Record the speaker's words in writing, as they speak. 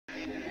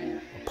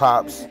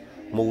pops,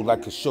 move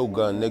like a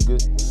shogun, nigga.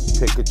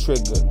 Pick a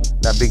trigger,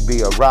 now Big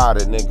B a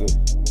rider, nigga.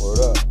 Word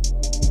up,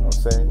 you know what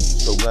I'm saying?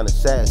 Shogun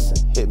assassin,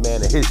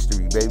 hitman of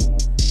history, baby.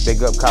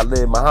 Big up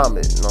Khalid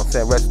Muhammad, you know what I'm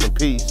saying? Rest in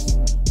peace, you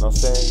know what I'm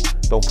saying?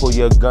 Don't pull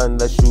your gun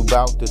unless you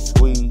bout to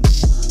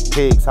squeeze.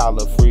 Pigs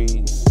holler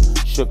freeze,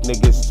 shook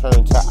niggas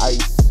turn to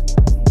ice.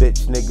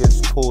 Bitch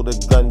niggas pull the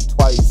gun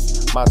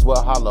twice, might as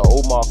well holler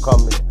Omar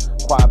coming.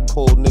 Quad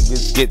pull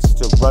niggas gets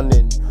to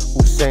running,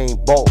 Usain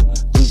Bolt.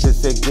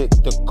 Jesus said get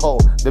the call,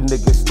 them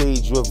niggas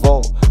stage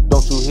revolt.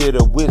 Don't you hear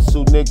the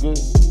whistle, nigga?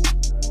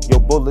 Your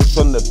bullets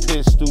on the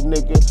pistol,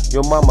 nigga.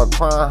 Your mama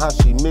crying how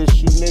she miss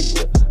you,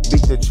 nigga.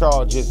 Beat the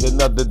charges,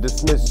 another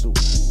dismissal.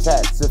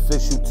 Tats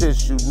official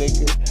tissue,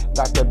 nigga.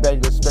 Got the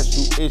banger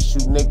special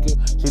issue, nigga.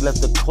 She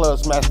left the club,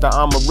 smashed the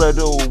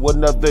amaretto.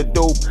 Another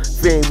dope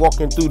fiend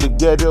walking through the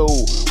ghetto.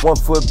 1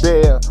 foot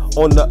bare,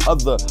 on the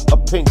other, a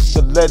pink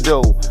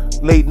stiletto.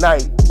 Late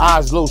night,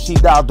 eyes low, she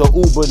dialed the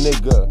Uber,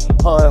 nigga.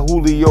 Her and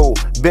Julio,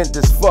 bent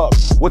as fuck.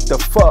 What the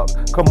fuck?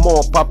 Come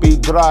on, papi,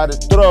 drive the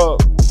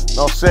truck.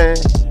 Know what I'm saying?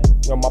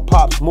 Yo, my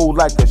pops move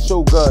like a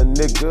shogun,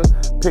 nigga.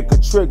 Pick a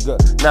trigger,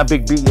 now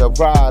Big B a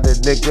rider,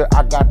 nigga.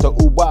 I got the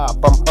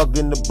UWAP, I'm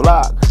hugging the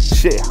block.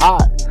 Shit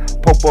hot.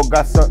 Popo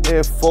got some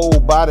info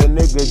by the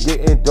nigga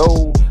getting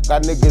dough.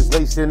 Got niggas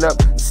lacing up,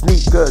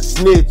 sneaker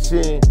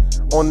snitching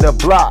on the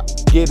block.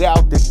 Get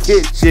out the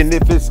kitchen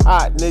if it's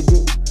hot,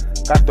 nigga.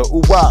 Got the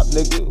UWAP,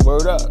 nigga.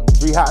 Word up.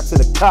 3 hots in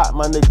the cot,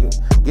 my nigga.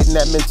 Getting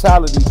that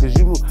mentality, cause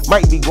you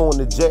might be going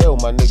to jail,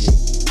 my nigga.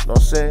 Know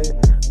what I'm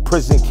saying?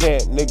 Prison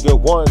camp, nigga,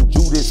 1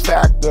 Judas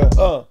factor,